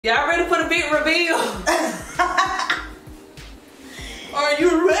Y'all ready for the big reveal? Are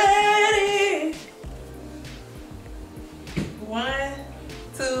you ready? 1,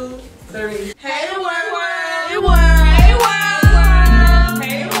 2, 3. Hey world, hey world, hey world,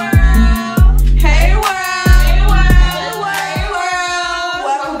 hey world, hey world, hey world, hey world.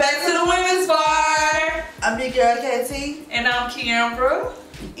 Welcome back to the Women's Bar. I'm your girl KT. And I'm Kiambra.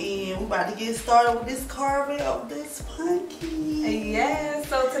 And we're about to get started with this carving of this pumpkin. Yeah,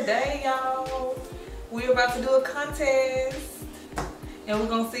 so today, y'all, we're about to do a contest. And we're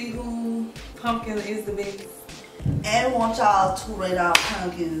going to see who pumpkin is the best. And we want y'all to rate our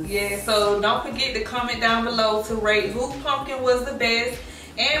pumpkins. Yeah, so don't forget to comment down below to rate who pumpkin was the best.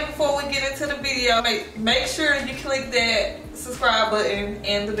 And before we get into the video, make sure you click that subscribe button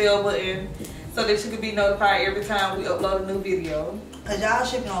and the bell button so that you can be notified every time we upload a new video. Because y'all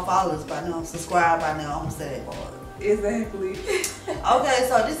should be on follow us by now, subscribe by now, I'm going to say that part. Exactly. Okay,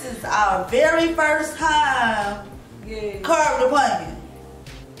 so this is our very first time carving the pumpkin.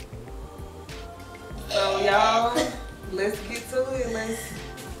 So y'all, let's get to it.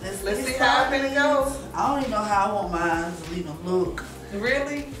 Let's see how it goes. I don't even know how I want mine to leave them look.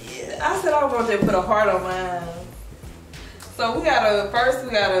 Really? Yeah. I said I was going to put a heart on mine. So we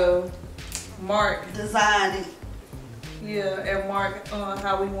gotta mark. Design it. Yeah, and mark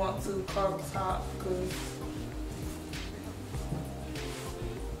how we want to carve the top. Cause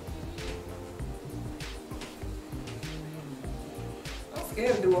I'm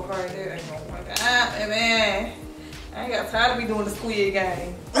scared to do a heart there. Ain't gonna work out. And man, I ain't got time to be doing the squid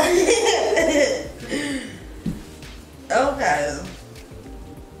game. Okay.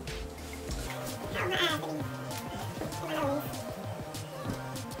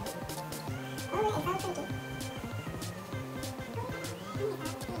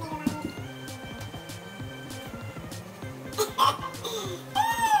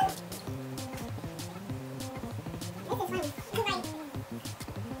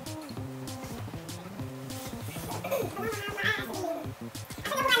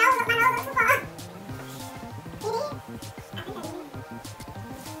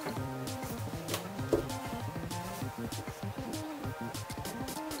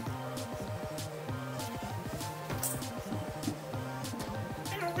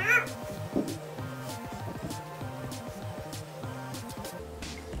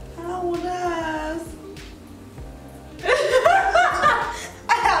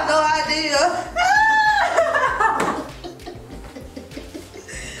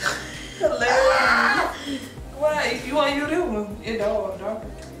 You want you to do one? It's dark.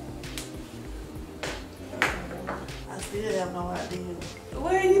 I still have no idea.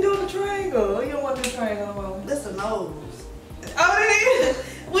 Where you doing the triangle? You don't want the triangle no more. That's a nose. Oh, it is?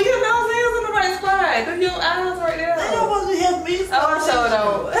 Well, your nose is in the right spot. Do your eyes right there. They don't want to help me. Oh, I sure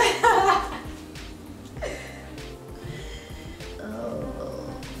don't.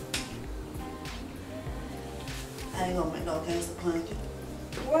 I ain't gonna make no cancer pumpkin.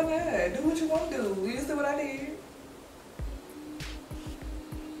 Why not? Do what you want to do. You see what I did?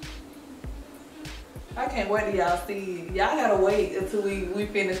 I can't wait till y'all see it. Y'all gotta wait until we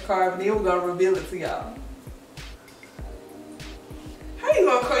finish carving. Then we're gonna reveal it to y'all. How you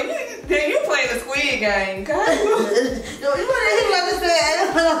gonna carve? You playing the squid game. How you No, you want to say I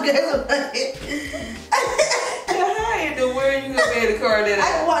don't know cancer how in the world you gonna be able to carve that out? I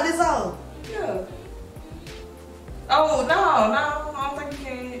can walk this off. Yeah. Oh, no, I don't think you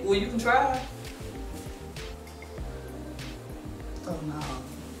can. Well, you can try. Oh, no.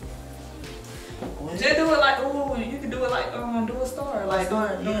 Just do it like, ooh, you can do it like, do a star. Like, do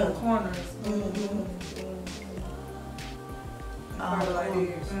the corners. Like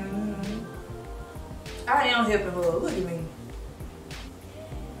this. I am helping her. Look at me.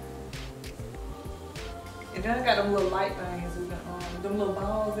 And then I got them little light things. Them little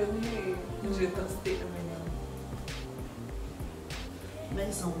balls that we had. We just gonna stick them in there.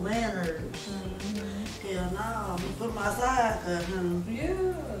 Make some manners. Hell no, I'm gonna put them outside, cause yeah.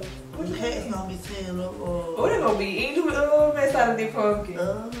 the cat's gonna be tearing up. Oh, they gonna be eating the mess out of their pumpkin.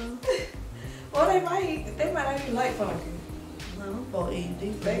 Well, they might not even like pumpkin. No, I'm gonna eat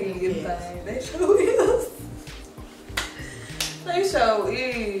these. They ain't getting things. They sure is. They sure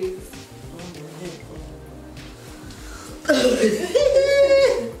is.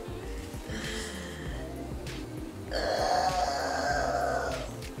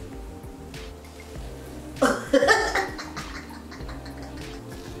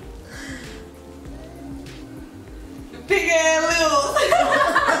 Big ass lips.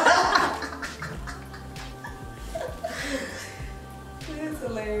 That's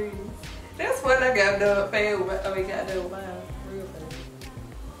hilarious. That's what I got done fast with. I mean, got done with mine real fast.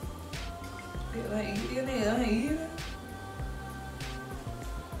 It ain't eating, it ain't eating.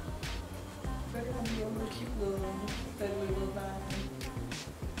 Better gonna be a little cute little vine.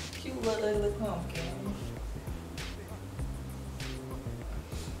 Cute little ugly pumpkin.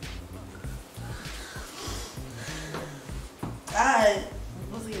 Alright,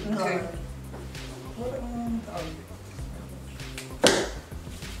 let's get the Okay. card.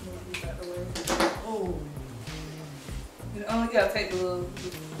 Oh. You only gotta take the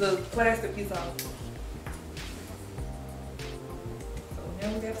plastic piece off. So now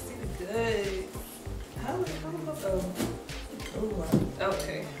we gotta see the good. How do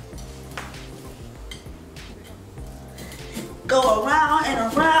okay. Go around and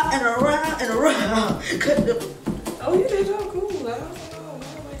around and around and around. Oh, you did so cool. I don't know.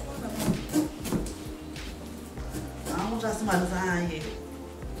 I don't want y'all somebody design yet.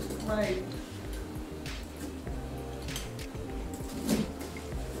 Right.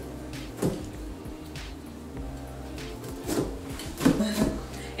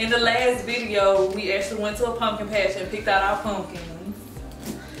 In the last video, we actually went to a pumpkin patch and picked out our pumpkins.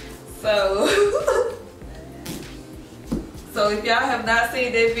 So, so if y'all have not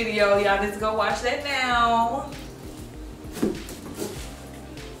seen that video, y'all need to go watch that now.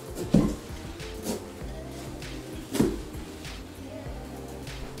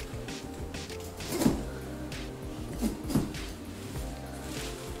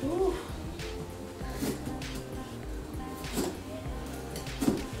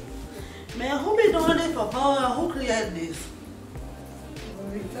 Man, who be doing this for fun? Who created this?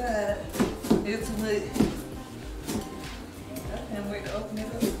 It's lit. I can't wait to open it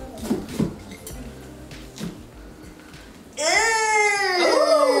up.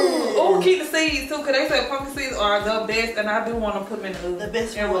 Oh, keep the seeds too, cause they say pumpkin seeds are the best, and I do want to put them in the oven. The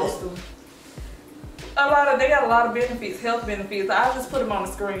best and for roast them. They got a lot of benefits, health benefits. I just put them on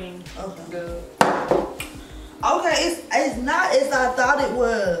the screen. Okay. Good. Okay, it's not as I thought it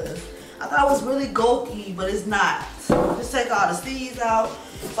was. I thought it was really bulky, but it's not. Just take all the seeds out.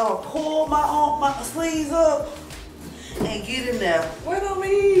 So I'm gonna pull my sleeves up and get in there. Wait on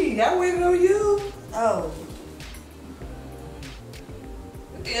me. I waited on you. Oh.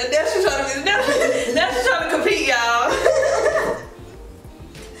 Yeah, that's just trying to that's just trying to compete, y'all.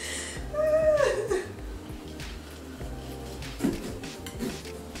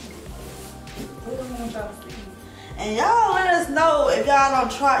 And y'all let us know if y'all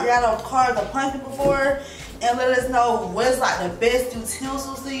don't carve the pumpkin before, and let us know what's like the best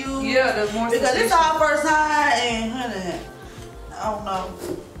utensils to use. Yeah, the more because it's our first time, and honey, I don't know.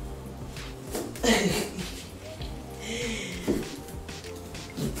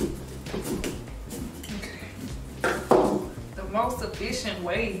 Okay. The most efficient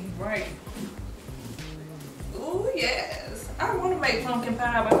way, right? Ooh, yes. I want to make pumpkin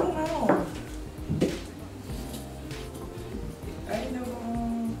pie, but I don't know. I ain't never,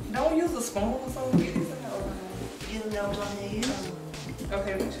 don't use a spoon or something. Get this out. You know what I mean?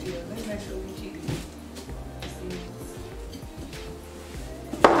 Okay, let's make sure we keep it.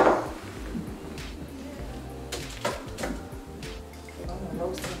 I'm gonna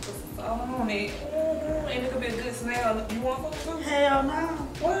roast it, put some salt on it. And it could be a good smell. You want some too? Hell no.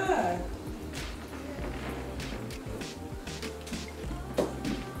 Why?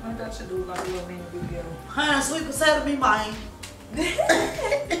 I thought you do like a little mini video. Honey, sweet potato be mine. I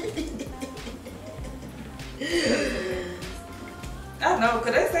know,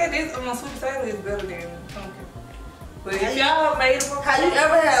 cause they say this sweet potato is better than pumpkin. But if y'all made a pumpkin, have you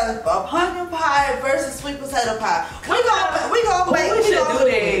ever had a pumpkin pie versus sweet potato pie? We gonna make. We should do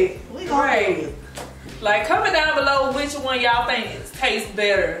that. We gonna do it. Like, comment down below which one y'all think tastes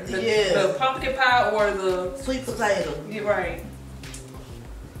better, the pumpkin pie or the sweet potato. Yeah, right.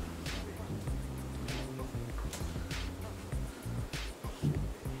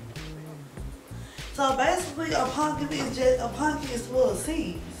 So basically, a pumpkin is full of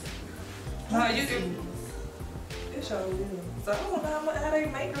seeds. No, you can. It sure is. So I don't know how they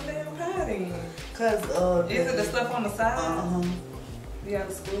make the damn pie then. Cause is it the stuff on the side? You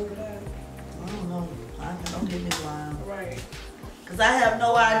gotta scoop it out. I don't know. Don't get me blind. Right. Cause I have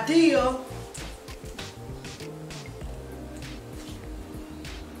no idea.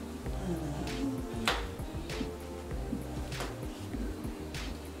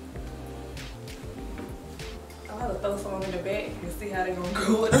 I'm gonna throw some in the back and see how they gonna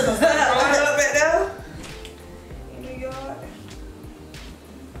go. It's gonna start growing up back there in the yard.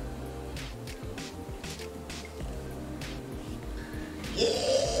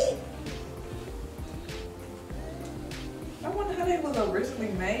 Yeah. I wonder how they was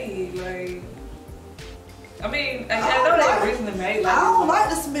originally made. Like, I mean, I know they originally made. Like, I don't like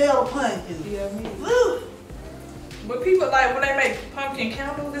the smell of pumpkin. Yeah. But people like when they make pumpkin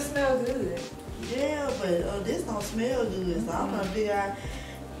candles, it smells good. Yeah, but this don't smell good, so I'm trying to figure out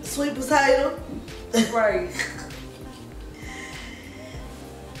sweet potato. Right.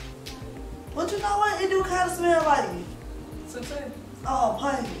 But you know what? It do kind of smell like it. Sweet potato. Oh,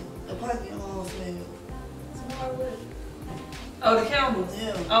 pumpkin. The pumpkin smell. Smell like what? Oh, the candles.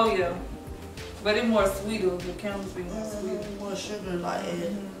 Yeah. Oh yeah. But it's more sweeter. The candles be more sweet. More sugar like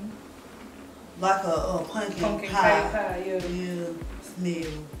it. Like a pumpkin pie. Yeah. Yeah.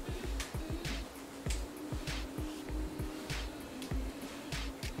 Smell.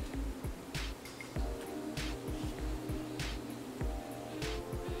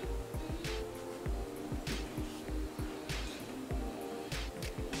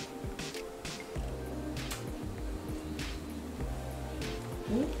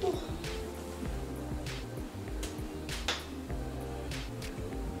 Ooh.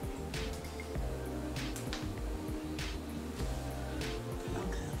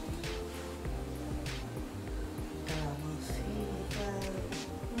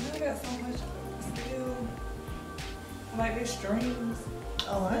 I got so much still. Like these strings.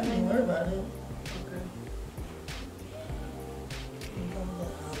 Oh, I didn't even worry about it. Okay.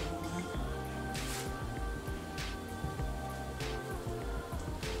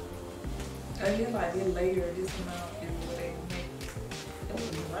 I feel like they layer this amount is what they make. It was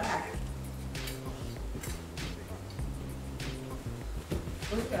dry.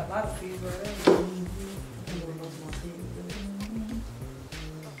 We got a lot of seeds already.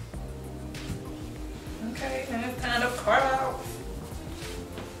 Okay, now it's time to carve out.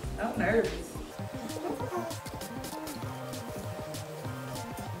 I'm nervous.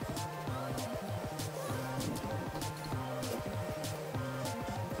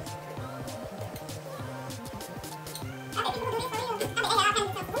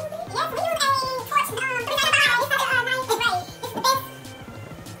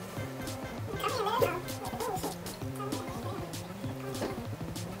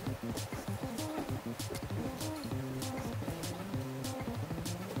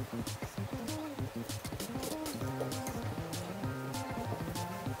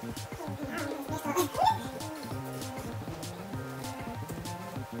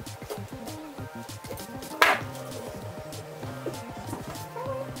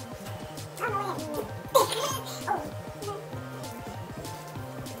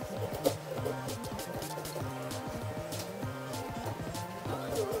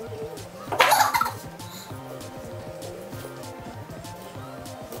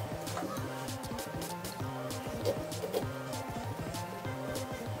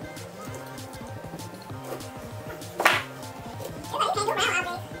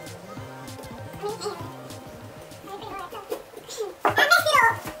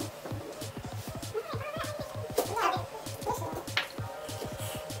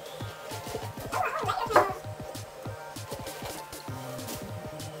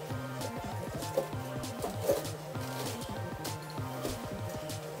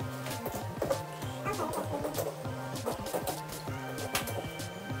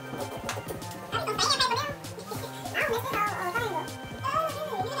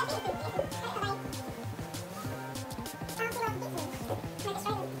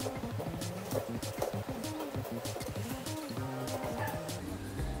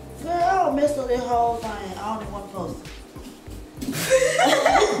 Girl, I messed up that whole thing. I don't even want to post it.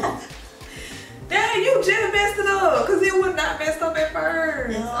 Damn, you just messed it up because it was not messed up at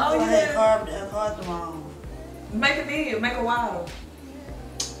first. Yeah, Oh, I you had had carved wrong. make a video, make a wild.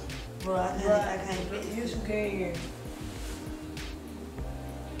 Bro, I can't fix it. Yes, you can.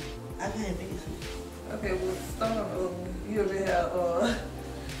 I can't fix it. Okay, well, start on the other one. You already have,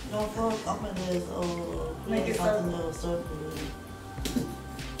 No, fuck, I'm gonna just, make it something little circle.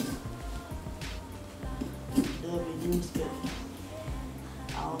 That'll be useful.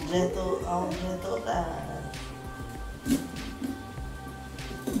 I'll gentle that.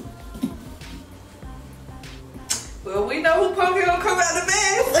 well, we know who Pokey gonna come out the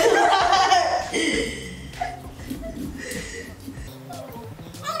best.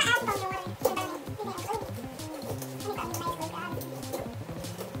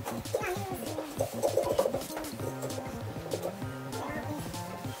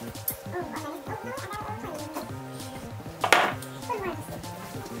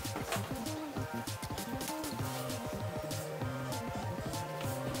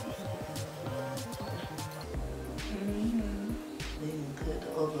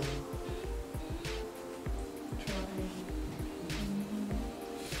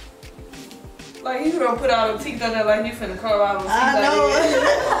 Like you gonna put all the teeth on there like you finna carve all the teeth. I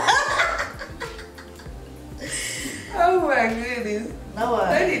know.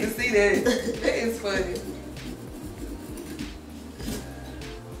 see that. That is funny.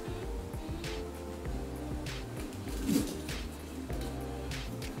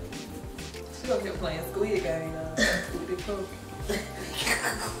 She gonna get playing Squid Game. Squid Game.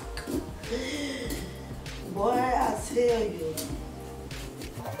 Boy, I tell you.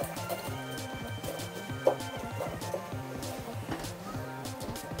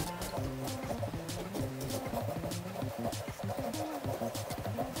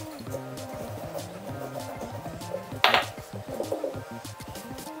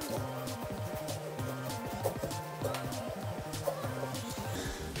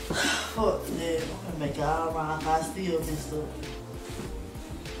 Fuck that. I'm gonna make it all around. I still messed up.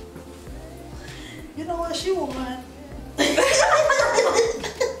 You know what? She won.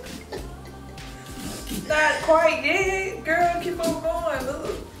 Not quite yet. Girl, keep on going.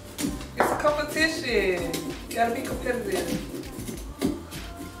 Look. It's a competition. You gotta be competitive.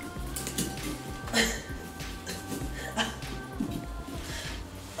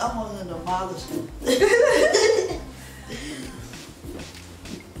 I'm gonna demolish it.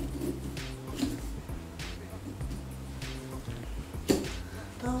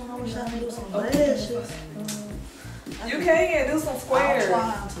 I wish I could do some lashes. You can do some squares. I'm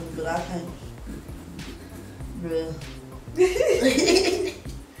trying to, but I can't. Real.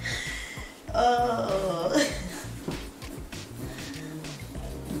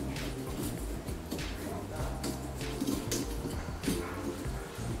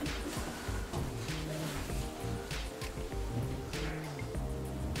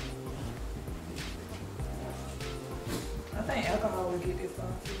 I think alcohol would get this on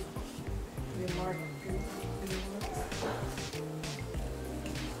too. Then mark.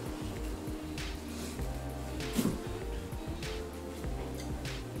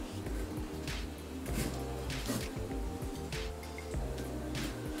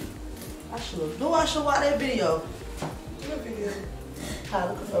 I should watch that video. What video? How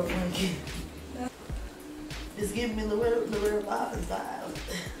to cook up monkey. It's giving me the real Bob's vibe.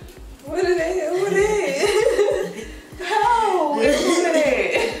 What is that? What is it? How? What is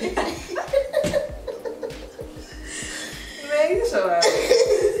that? Man, you so out.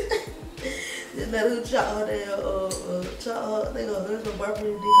 Then that who chop her there, chop her, they go, there's a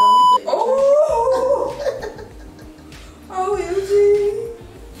barbecue dick on. Oh! Oh, Eugene.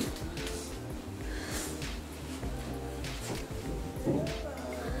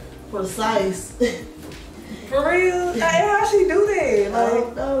 Precise. For real? Hey, how she do that? I Like,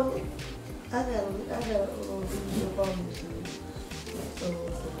 don't know. I gotta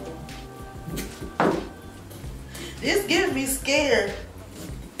this getting me scared.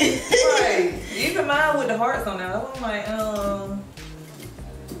 right. Even mine with the hearts on there. I'm like,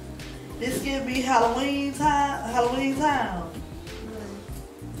 This give me Halloween time.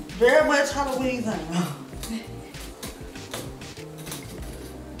 Very much Halloween time.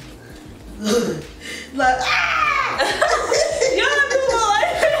 Like, you don't do look like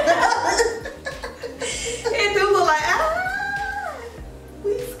it do look like,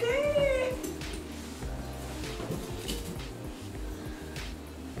 we scared.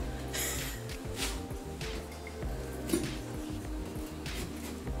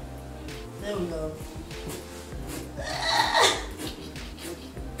 there we go.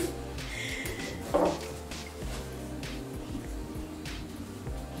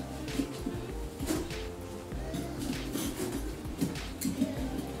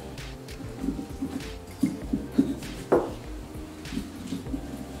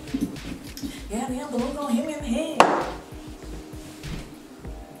 Yeah, the balloon gonna hit me in the head.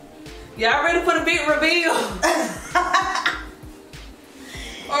 Y'all ready for the big reveal?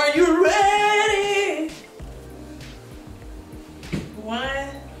 Are you ready? 1,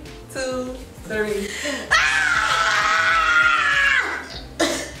 2, 3.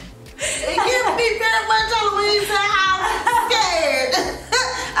 It gives me very much Halloween time. I'm scared.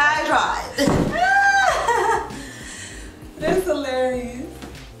 I tried. That's hilarious.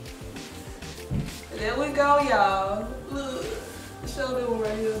 There we go, y'all. Look, show them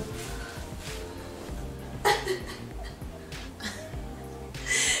right here.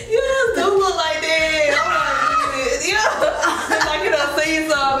 You just do look like that. Oh my goodness. Yeah. It's like you done seen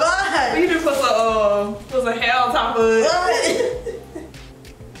some. Right. You just put some hair on top of it. Right.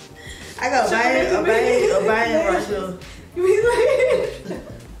 I got a bang right here. You be like,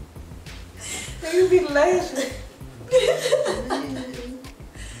 you be laughing.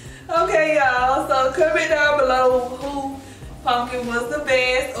 Okay, y'all. So comment down below who pumpkin was the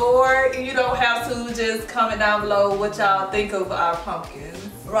best, or you don't have to, just comment down below what y'all think of our pumpkins.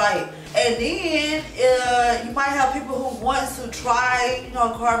 Right. And then you might have people who want to try, you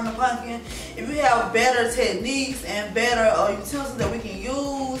know, carving a pumpkin. If you have better techniques and better utensils that we can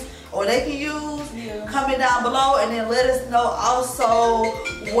use or they can use, comment down below, and then let us know also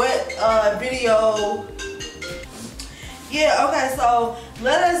what video. Yeah, okay, so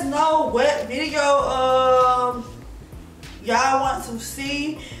let us know what video y'all want to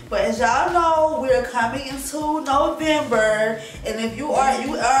see. But as y'all know, we're coming into November, and if you are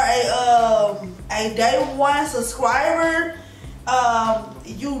a day one subscriber,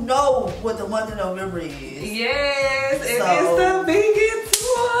 you know what the month of November is. Yes, it is the vegan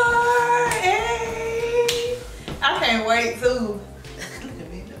tour. Hey, I can't wait to.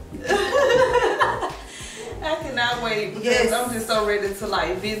 I cannot wait because I'm just so ready to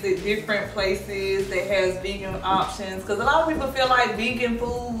like visit different places that has vegan options, because a lot of people feel like vegan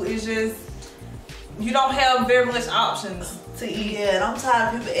food is just, you don't have very much options to eat. Yeah, and I'm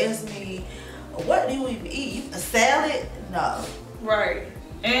tired of people asking me, what do you even eat? A salad? No. Right.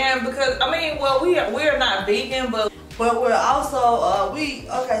 And because I mean, well, we're not vegan, but we're also we're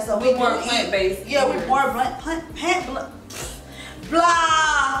more plant-based. Yeah, we're more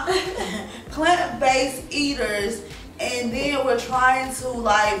plant-based eaters, and then we're trying to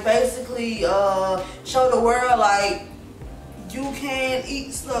like basically show the world like you can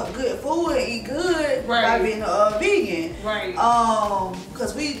eat stuff, good food, and eat good by being vegan. Right.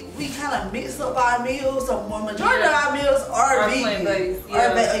 Because we kind of mix up our meals. So majority of our meals are vegan,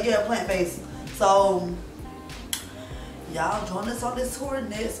 plant-based. Plant-based. So y'all join us on this tour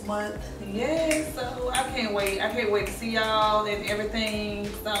next month. Yes, so I can't wait. I can't wait to see y'all and everything.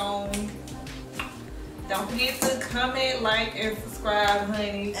 So don't forget to comment, like, and subscribe,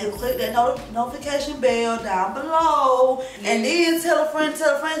 honey. And click that notification bell down below. Yes. And then tell a friend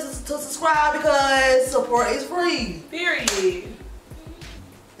to subscribe, because support is free. Period.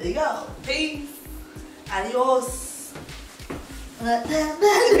 There you go. Peace. Adios. Girl,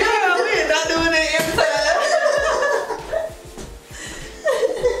 we're not doing it every time.